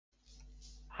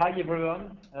Hi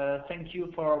everyone, thank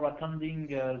you for attending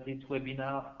this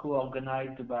webinar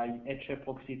co-organized by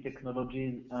HAProxy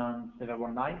Technologies and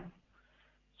SQL-9.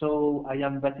 So I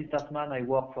am Baptiste Asman, I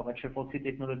work for HAProxy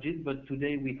Technologies, but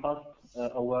today we host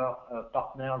our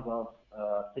partners of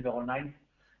SQL-9,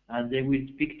 and they will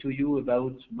speak to you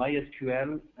about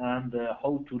MySQL and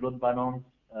how to load balance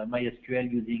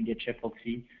MySQL using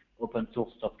HAProxy open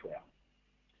source software.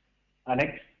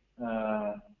 Alex,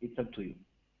 it's up to you.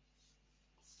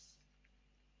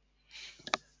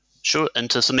 Sure,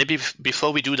 and so maybe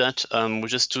before we do that, we'll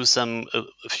just do a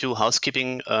few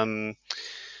housekeeping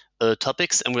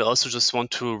topics, and we also just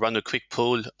want to run a quick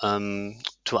poll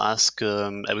to ask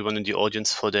everyone in the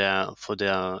audience for their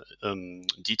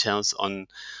details on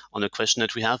a question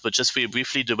that we have. But just very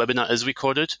briefly, the webinar is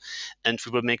recorded, and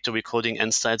we will make the recording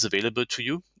and slides available to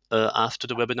you after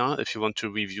the webinar. If you want to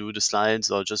review the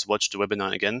slides or just watch the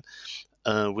webinar again,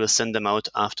 we'll send them out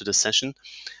after the session.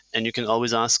 And you can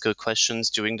always ask questions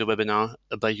during the webinar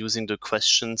by using the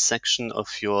questions section of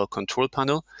your control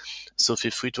panel. So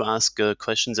feel free to ask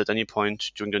questions at any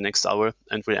point during the next hour,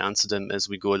 and we'll answer them as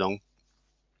we go along.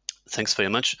 Thanks very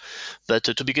much. But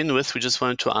to begin with, we just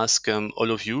wanted to ask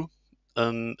all of you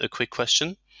a quick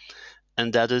question,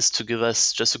 and that is to give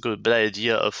us just a better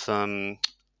idea of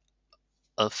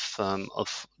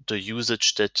the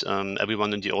usage that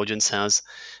everyone in the audience has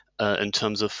in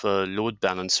terms of load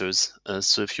balancers.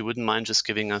 So if you wouldn't mind just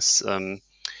giving us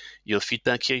your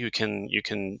feedback here, you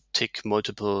can take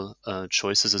multiple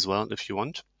choices as well if you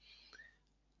want.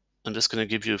 I'm just going to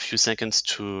give you a few seconds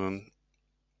to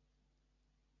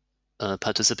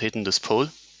participate in this poll.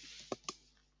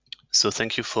 So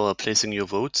thank you for placing your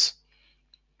votes.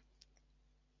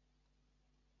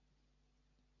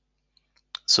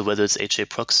 So whether it's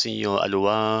HAProxy or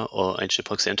Aloha or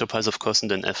HAProxy Enterprise, of course, and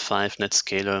then F5,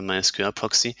 NetScaler, MySQL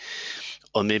proxy,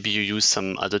 or maybe you use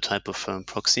some other type of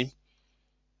proxy.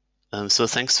 So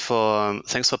thanks for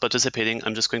participating.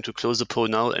 I'm just going to close the poll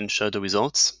now and share the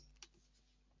results.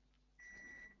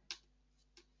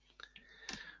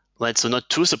 Right, so not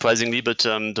too surprisingly, but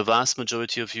the vast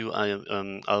majority of you are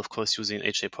of course using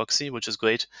HAProxy, which is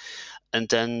great. And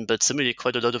then, but similarly,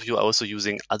 quite a lot of you are also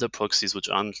using other proxies which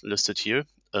aren't listed here.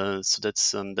 So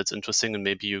that's interesting, and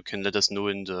maybe you can let us know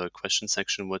in the question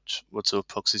section what sort of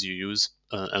proxies you use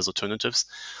as alternatives.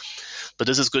 But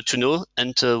this is good to know.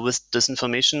 And with this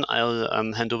information,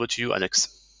 I'll hand over to you, Alex.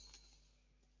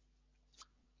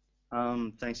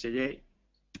 Thanks, JJ.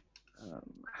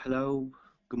 Hello,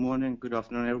 good morning, good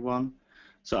afternoon, everyone.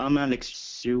 So I'm Alex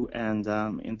Xu, and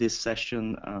in this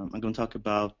session, I'm going to talk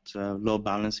about load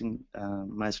balancing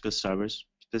MySQL servers,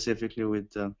 specifically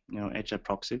with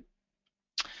HAProxy.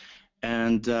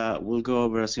 And we'll go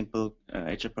over a simple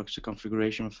HAProxy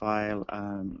configuration file,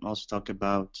 also talk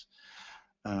about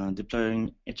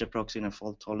deploying HAProxy in a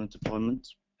fault-tolerant deployment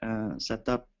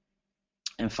setup,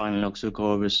 and finally also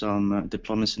go over some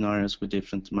deployment scenarios with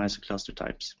different MySQL cluster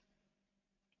types.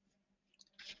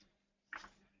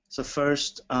 So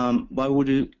first, why would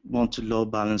you want to load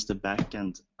balance the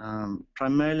backend?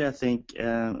 Primarily, I think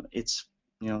it's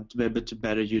to be able to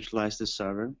better utilize the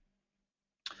server.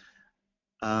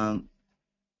 And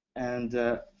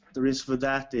the reason for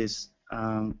that is,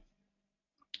 with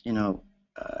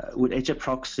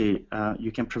HAProxy,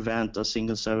 you can prevent a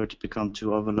single server to become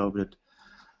too overloaded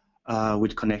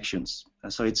with connections.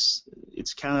 So it's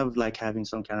kind of like having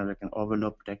some kind of like an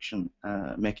overload protection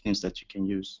mechanism that you can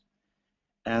use.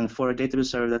 And for a database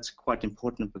server, that's quite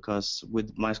important, because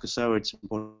with MySQL Server, it's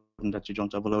important that you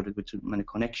don't overload it with too many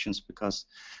connections, because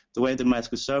the way the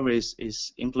MySQL Server is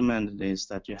implemented is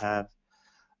that you have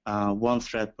one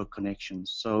thread per connection.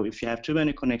 So if you have too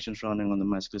many connections running on the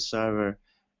MySQL Server,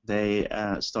 they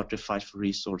start to fight for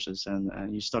resources,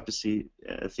 and you start to see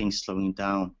things slowing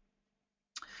down.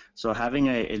 So having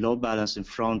a load balance in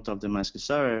front of the MySQL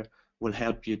Server will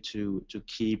help you to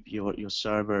keep your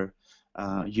server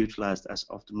utilized as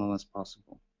optimal as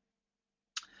possible.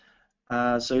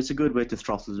 So it's a good way to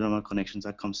throttle the number of connections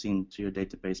that comes into your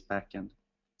database backend.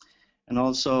 And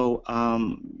also,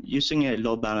 using a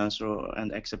load balancer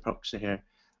and HAProxy here,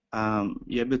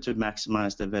 you're able to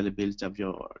maximize the availability of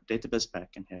your database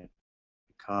backend here,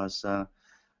 because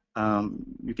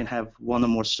you can have one or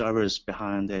more servers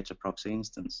behind the HAProxy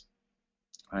instance,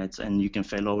 right? And you can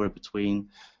fail over between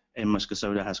a MySQL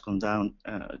server that has gone down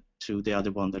to the other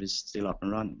one that is still up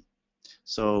and running.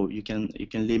 So you can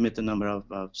limit the number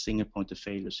of single point of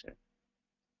failures here.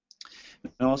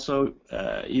 And also,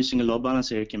 using a load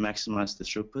balancer, you can maximize the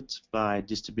throughput by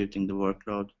distributing the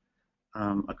workload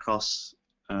across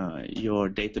your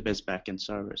database backend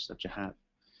servers that you have.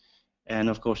 And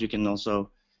of course, you can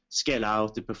also scale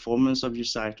out the performance of your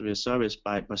site or your service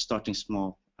by starting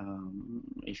small.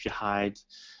 If you hide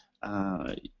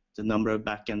the number of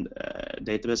backend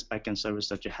database backend servers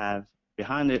that you have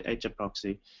behind the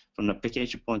HAProxy, from an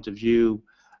application point of view,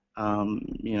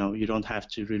 you don't have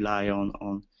to rely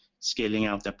on scaling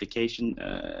out the application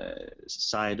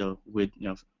side of with,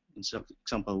 for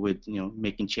example, with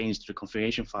making changes to the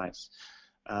configuration files.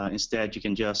 Instead, you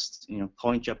can just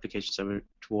point your application server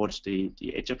towards the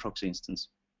HAProxy instance,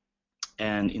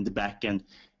 and in the backend,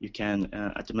 you can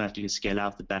automatically scale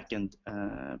out the backend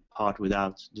part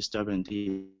without disturbing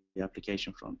the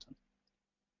application frontend.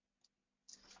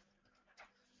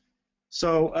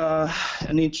 So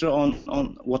an intro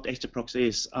on what HAProxy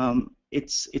is.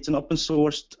 It's an open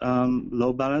sourced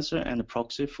load balancer and a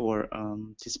proxy for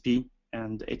TCP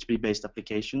and HTTP-based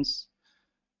applications.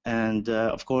 And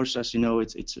of course, as you know,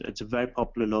 it's a very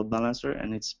popular load balancer,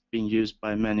 and it's being used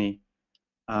by many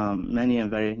and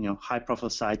very high-profile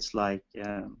sites like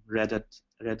Reddit,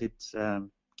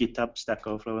 GitHub, Stack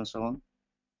Overflow, and so on.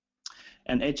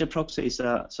 And HAProxy is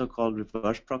a so-called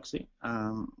reverse proxy,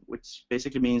 which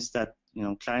basically means that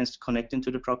clients connecting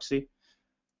to the proxy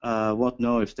won't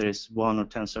know if there is 1 or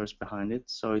 10 servers behind it.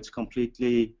 So it's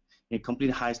completely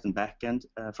hides the backend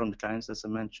from the clients, as I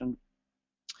mentioned.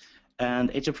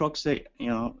 And HAProxy,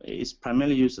 is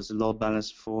primarily used as a load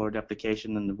balance for the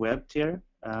application and the web tier,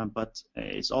 but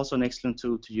it's also an excellent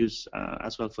tool to use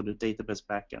as well for the database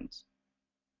backends.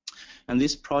 And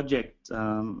this project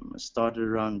started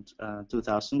around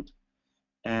 2000,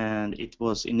 and it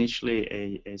was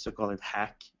initially a so-called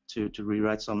hack to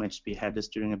rewrite some HTTP headers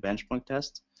during a benchmark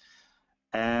test.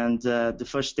 And the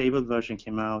first stable version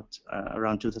came out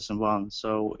around 2001,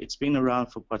 so it's been around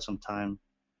for quite some time.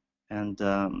 And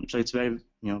so it's very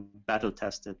battle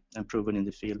tested and proven in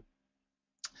the field.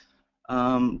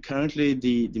 Currently,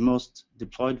 the most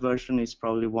deployed version is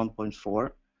probably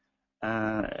 1.4.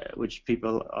 Which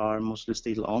people are mostly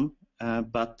still on,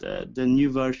 but the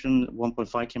new version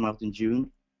 1.5 came out in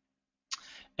June,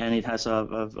 and it has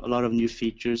a lot of new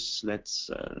features.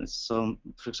 So,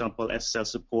 for example, SSL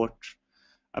support,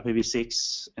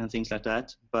 IPv6, and things like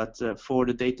that. But for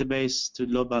the database, to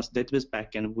load balance database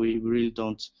backend, we really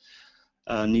don't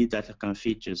need that kind of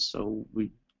features. So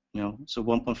so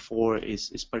 1.4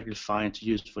 is perfectly fine to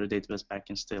use for the database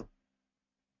backend still.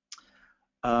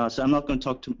 So I'm not going to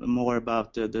talk more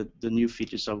about the new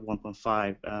features of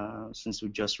 1.5 since we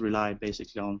just rely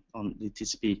basically on the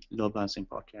TCP load balancing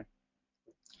part here.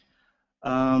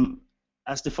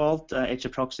 As default,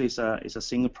 HAProxy is a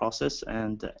single process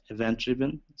and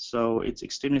event-driven, so it's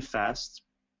extremely fast.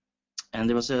 And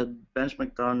there was a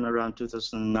benchmark done around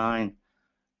 2009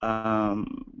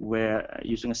 where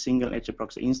using a single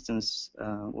HAProxy instance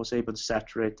was able to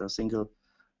saturate a single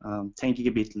 10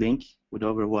 gigabit link with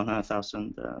over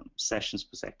 100,000 sessions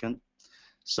per second.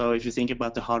 So if you think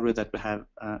about the hardware that we have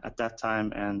at that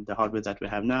time and the hardware that we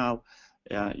have now,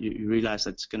 you realize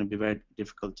that it's going to be very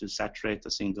difficult to saturate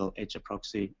a single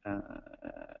HAProxy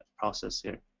process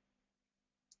here.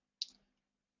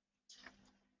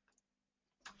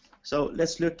 So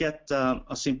let's look at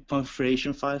a simple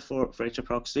configuration file for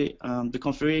HAProxy. The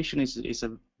configuration is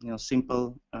a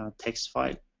simple text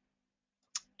file,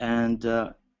 and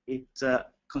it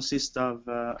consists of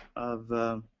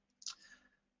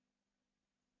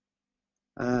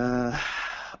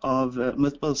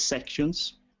multiple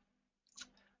sections,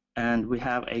 and we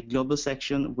have a global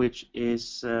section which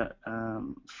is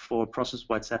for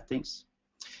process-wide settings.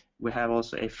 We have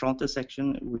also a front-end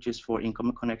section which is for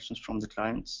incoming connections from the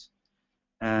clients,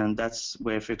 and that's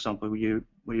where, for example,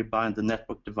 where you bind the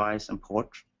network device and port.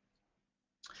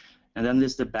 And then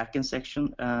there's the backend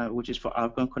section, which is for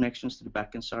outbound connections to the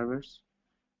backend servers.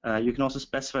 You can also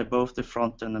specify both the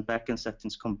front end and backend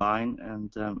settings combined,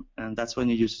 and that's when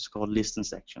you use this called listen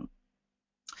section.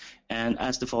 And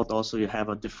as default, also you have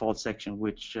a default section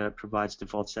which provides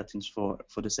default settings for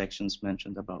the sections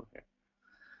mentioned above here.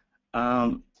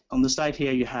 On the side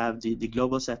here, you have the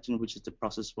global setting, which is the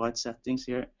process-wide settings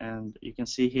here, and you can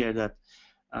see here that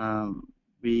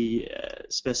we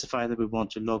specify that we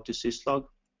want to log to syslog.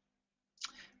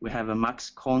 We have a max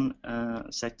con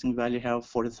setting value here of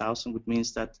 40,000, which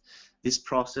means that this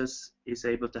process is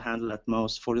able to handle at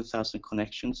most 40,000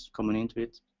 connections coming into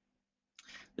it.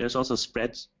 There's also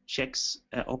spread checks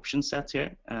option set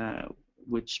here,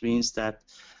 which means that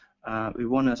we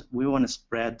want to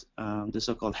spread the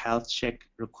so-called health check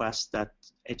requests that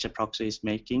HAProxy is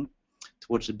making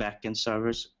towards the backend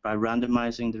servers by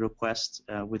randomizing the request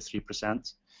with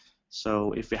 3%.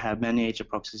 So if we have many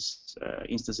HAProxy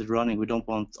instances running, we don't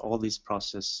want all these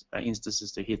process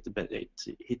instances to hit the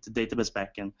database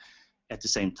backend at the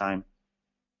same time.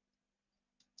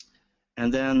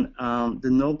 And then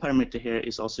the node parameter here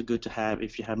is also good to have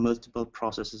if you have multiple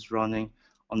processes running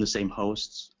on the same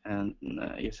hosts. And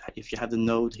if you have the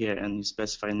node here and you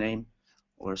specify a name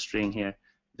or a string here,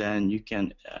 then you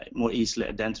can more easily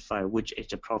identify which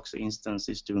HAProxy instance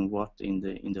is doing what in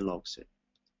the logs here.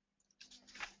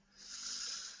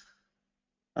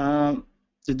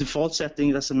 The default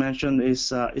setting, as I mentioned,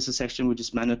 is a section which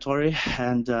is mandatory,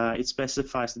 and it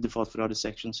specifies the default for other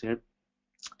sections here.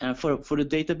 And for the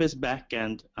database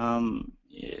backend,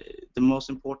 the most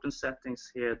important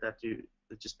settings here that you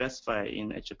specify in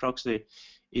HAProxy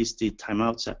is the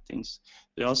timeout settings.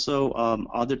 There are also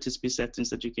other TCP settings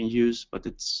that you can use, but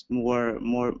it's more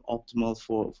optimal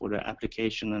for the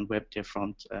application and web tier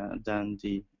front than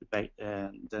the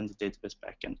database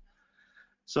backend.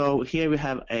 So here we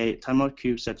have a timeout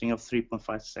queue setting of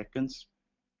 3.5 seconds.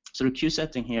 So the queue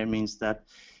setting here means that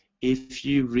if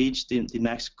you reach the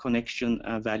max connection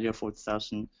value of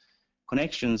 40,000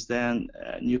 connections, then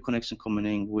new connection coming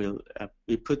in will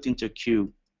be put into a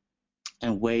queue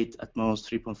and wait at most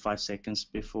 3.5 seconds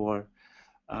before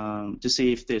to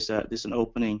see if there's an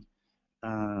opening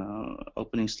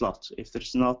slot. If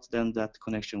there's not, then that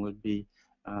connection will be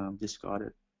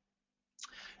discarded.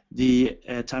 The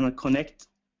timeout connect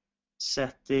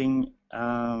setting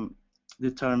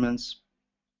determines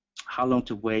how long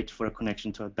to wait for a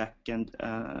connection to a backend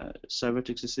server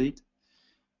to succeed.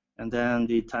 And then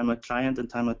the timeout client and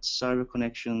timeout server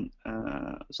connection,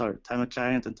 timeout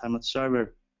client and timeout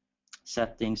server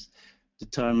settings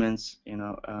determines,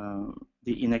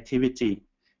 the inactivity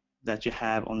that you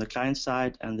have on the client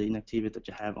side and the inactivity that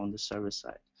you have on the server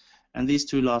side. And these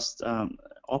two last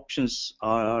options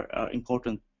are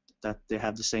important, that they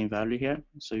have the same value here,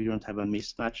 so you don't have a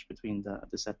mismatch between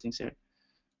the settings here.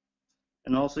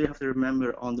 And also you have to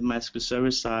remember on the MySQL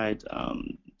server side,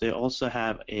 they also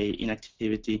have a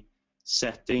inactivity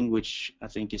setting, which I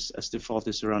think is as default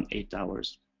is around 8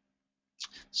 hours.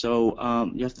 So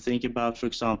you have to think about, for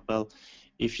example,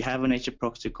 if you have an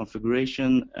HAProxy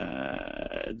configuration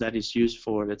that is used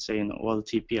for, let's say, an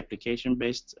OLTP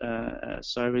application-based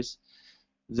service,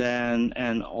 then,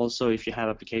 and also if you have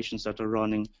applications that are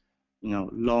running,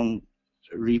 long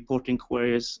reporting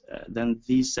queries, then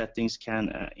these settings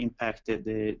can impact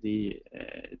the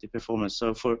performance.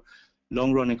 So for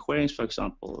long-running queries, for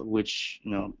example, which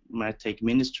might take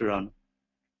minutes to run,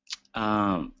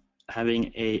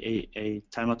 having a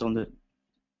timeout on the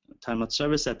timeout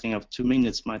server setting of 2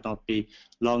 minutes might not be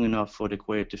long enough for the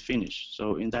query to finish.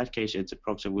 So in that case,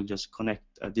 HAProxy will just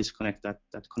disconnect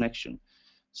that connection.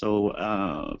 So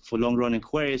for long-running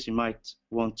queries, you might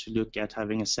want to look at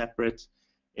having a separate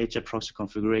HAProxy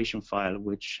configuration file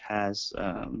which has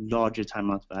larger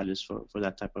timeout values for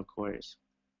that type of queries,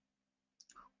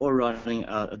 or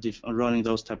running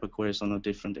those type of queries on a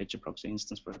different HAProxy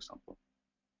instance, for example.